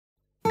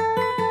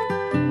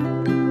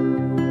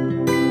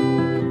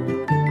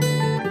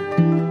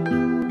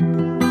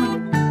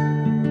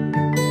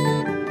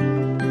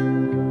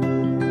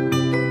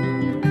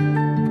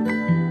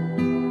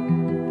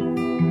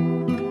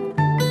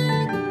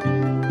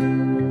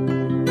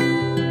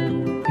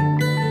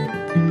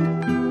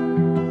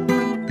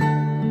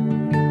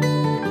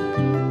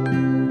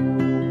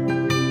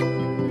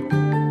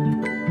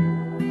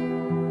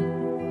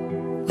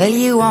Well,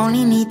 you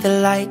only need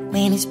the light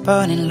when it's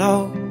burning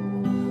low.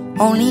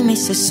 Only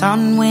miss the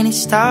sun when it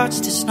starts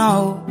to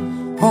snow.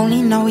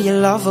 Only know you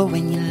love her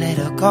when you let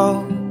her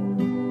go.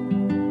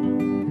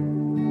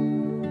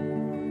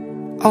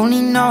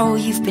 Only know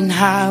you've been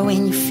high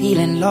when you're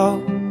feeling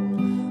low.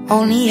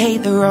 Only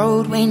hate the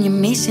road when you're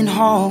missing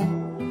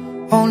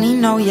home. Only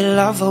know you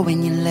love her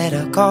when you let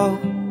her go.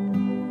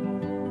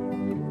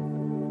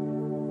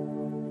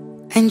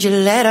 And you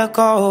let her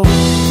go.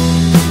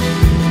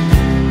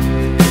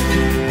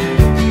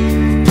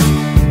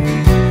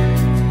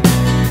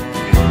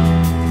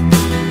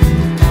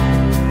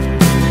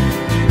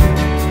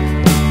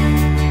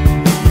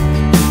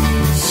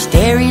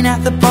 Staring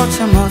at the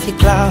bottom of your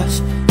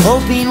glass,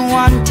 hoping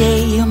one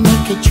day you'll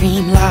make a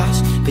dream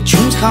last. But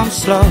dreams come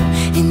slow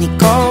and they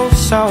go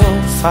so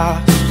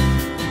fast.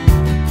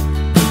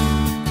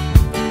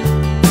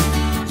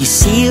 You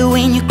see it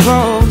when you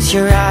close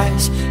your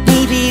eyes.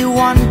 Maybe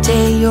one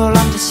day you'll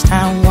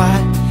understand why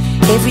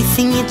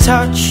everything you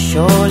touch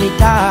surely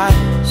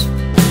dies.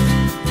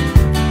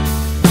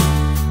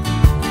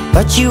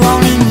 But you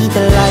only need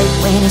the light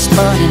when it's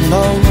burning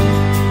low.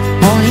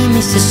 Only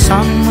miss the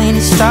sun when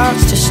it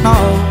starts to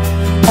snow.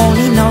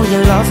 Only know you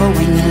love her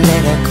when you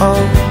let her go.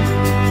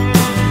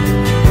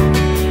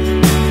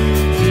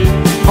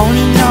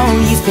 Only know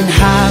you've been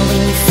high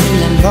when you're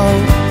feeling low.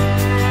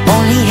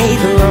 Only hate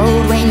the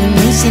road when you're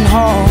missing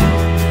home.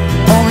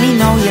 Only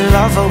know you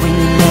love her when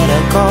you let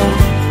her go.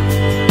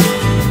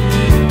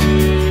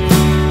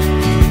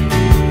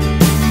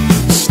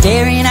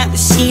 Staring at the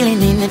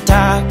ceiling in the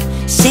dark,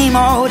 same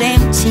old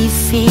empty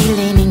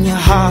feeling in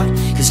your heart.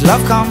 Cause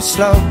love comes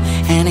slow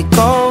and it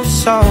goes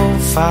so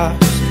fast.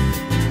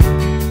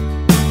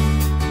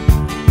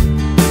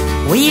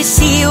 Well, you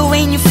see it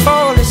when you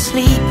fall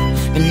asleep,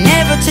 but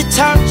never to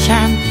touch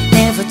and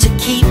never to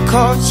keep.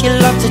 Cause you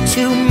loved her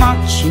too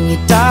much and you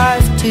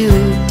dive too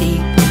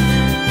deep.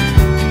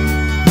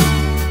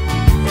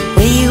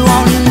 Well, you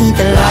only need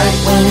the light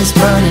when it's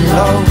burning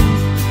low.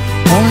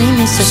 Only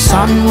miss the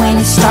sun when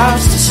it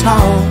starts to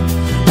snow.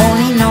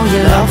 Only know you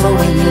love her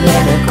when you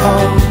let her go.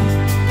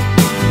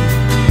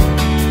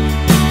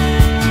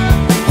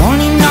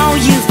 Only know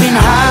you've been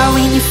high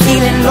when you're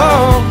feeling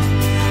low.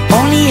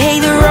 Only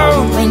hate the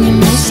road when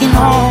you're missing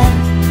home.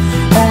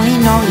 Only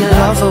know you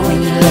love her when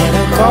you let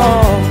her go.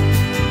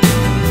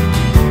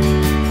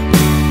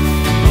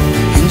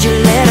 And you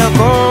let her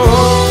go.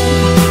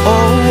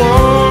 Oh, oh,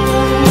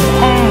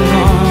 oh,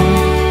 oh.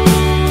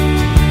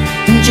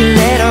 And you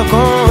let her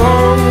go.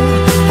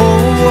 Oh,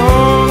 oh,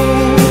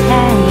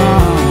 oh,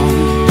 oh.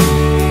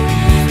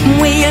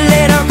 Will you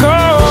let her go?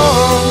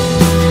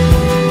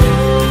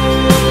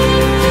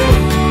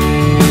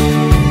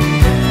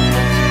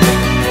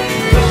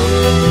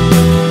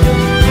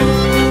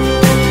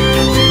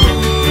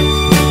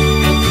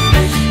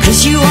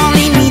 You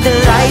only need the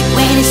light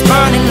when it's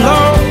burning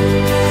low.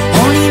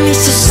 Only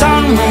miss the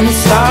sun when it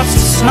starts to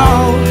snow.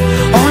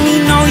 Only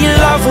know you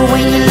love her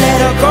when you let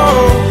her go.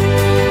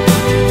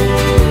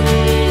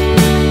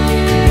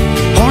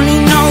 Only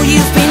know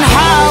you've been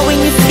high when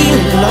you're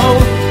feeling low.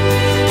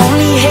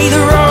 Only hate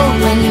the road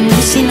when you're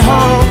missing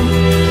home.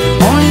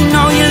 Only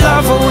know you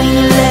love her when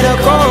you let her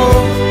go.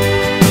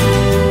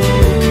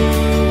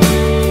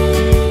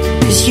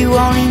 Cause you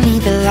only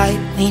need the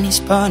light when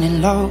it's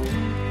burning low.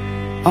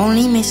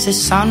 Only miss the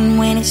sun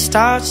when it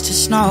starts to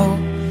snow.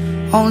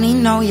 Only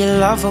know you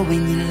love her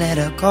when you let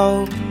her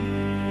go.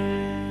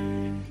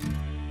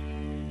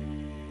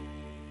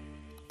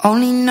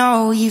 Only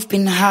know you've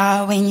been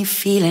high when you're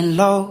feeling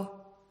low.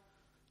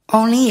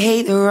 Only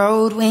hate the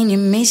road when you're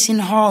missing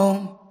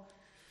home.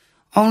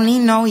 Only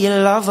know you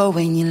love her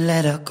when you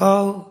let her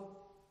go.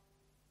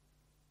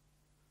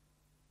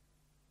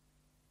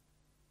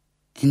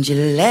 And you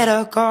let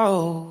her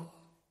go.